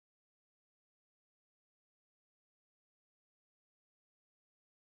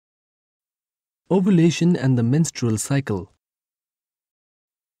Ovulation and the menstrual cycle.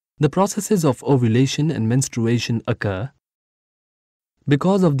 The processes of ovulation and menstruation occur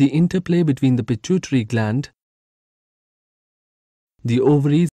because of the interplay between the pituitary gland, the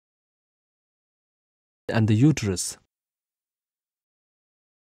ovaries, and the uterus.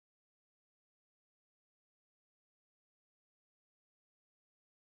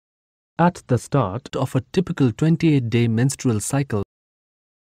 At the start of a typical 28-day menstrual cycle,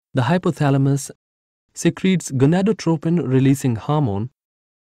 the hypothalamus secretes gonadotropin-releasing hormone,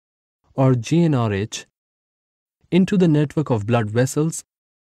 or GnRH, into the network of blood vessels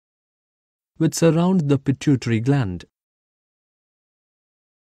which surround the pituitary gland.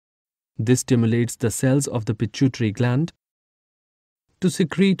 This stimulates the cells of the pituitary gland to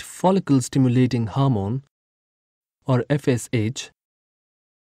secrete follicle-stimulating hormone, or FSH,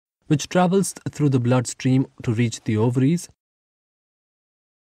 which travels through the bloodstream to reach the ovaries,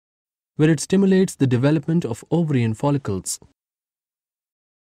 where it stimulates the development of ovarian follicles.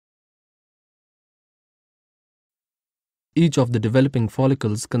 Each of the developing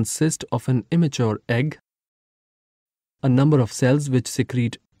follicles consists of an immature egg, a number of cells which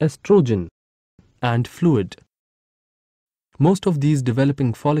secrete estrogen, and fluid. Most of these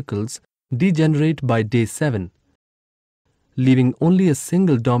developing follicles degenerate by day 7, leaving only a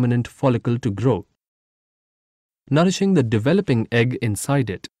single dominant follicle to grow, nourishing the developing egg inside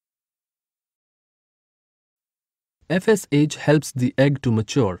it. FSH helps the egg to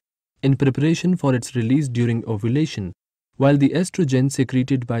mature in preparation for its release during ovulation, while the estrogen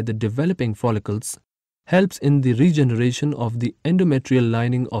secreted by the developing follicles helps in the regeneration of the endometrial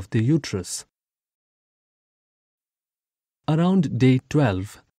lining of the uterus. Around day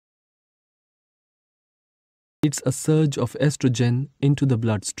 12, it's a surge of estrogen into the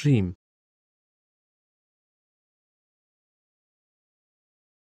bloodstream.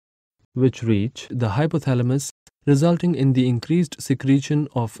 Which reach the hypothalamus, resulting in the increased secretion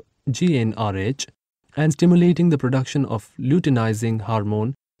of GnRH and stimulating the production of luteinizing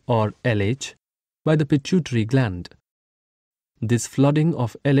hormone, or LH, by the pituitary gland. This flooding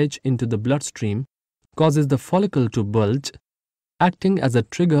of LH into the bloodstream causes the follicle to bulge, acting as a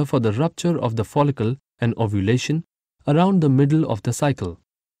trigger for the rupture of the follicle and ovulation around the middle of the cycle.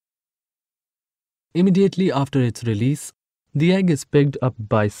 Immediately after its release, the egg is picked up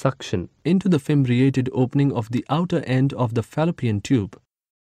by suction into the fimbriated opening of the outer end of the fallopian tube.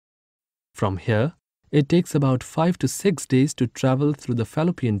 From here, it takes about 5 to 6 days to travel through the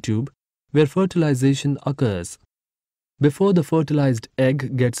fallopian tube where fertilization occurs, before the fertilized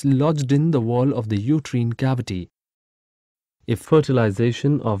egg gets lodged in the wall of the uterine cavity. If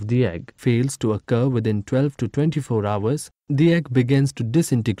fertilization of the egg fails to occur within 12 to 24 hours, the egg begins to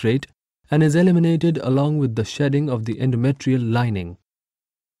disintegrate and is eliminated along with the shedding of the endometrial lining.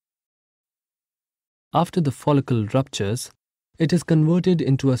 After the follicle ruptures, it is converted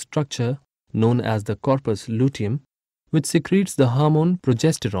into a structure known as the corpus luteum, which secretes the hormone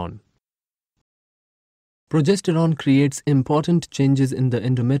progesterone. Progesterone creates important changes in the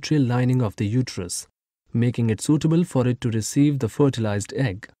endometrial lining of the uterus, making it suitable for it to receive the fertilized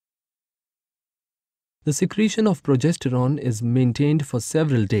egg. The secretion of progesterone is maintained for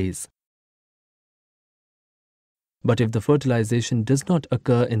several days. But if the fertilization does not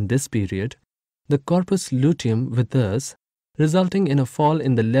occur in this period, the corpus luteum withers, resulting in a fall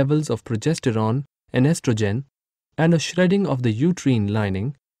in the levels of progesterone and estrogen and a shredding of the uterine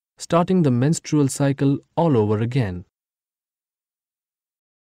lining, starting the menstrual cycle all over again.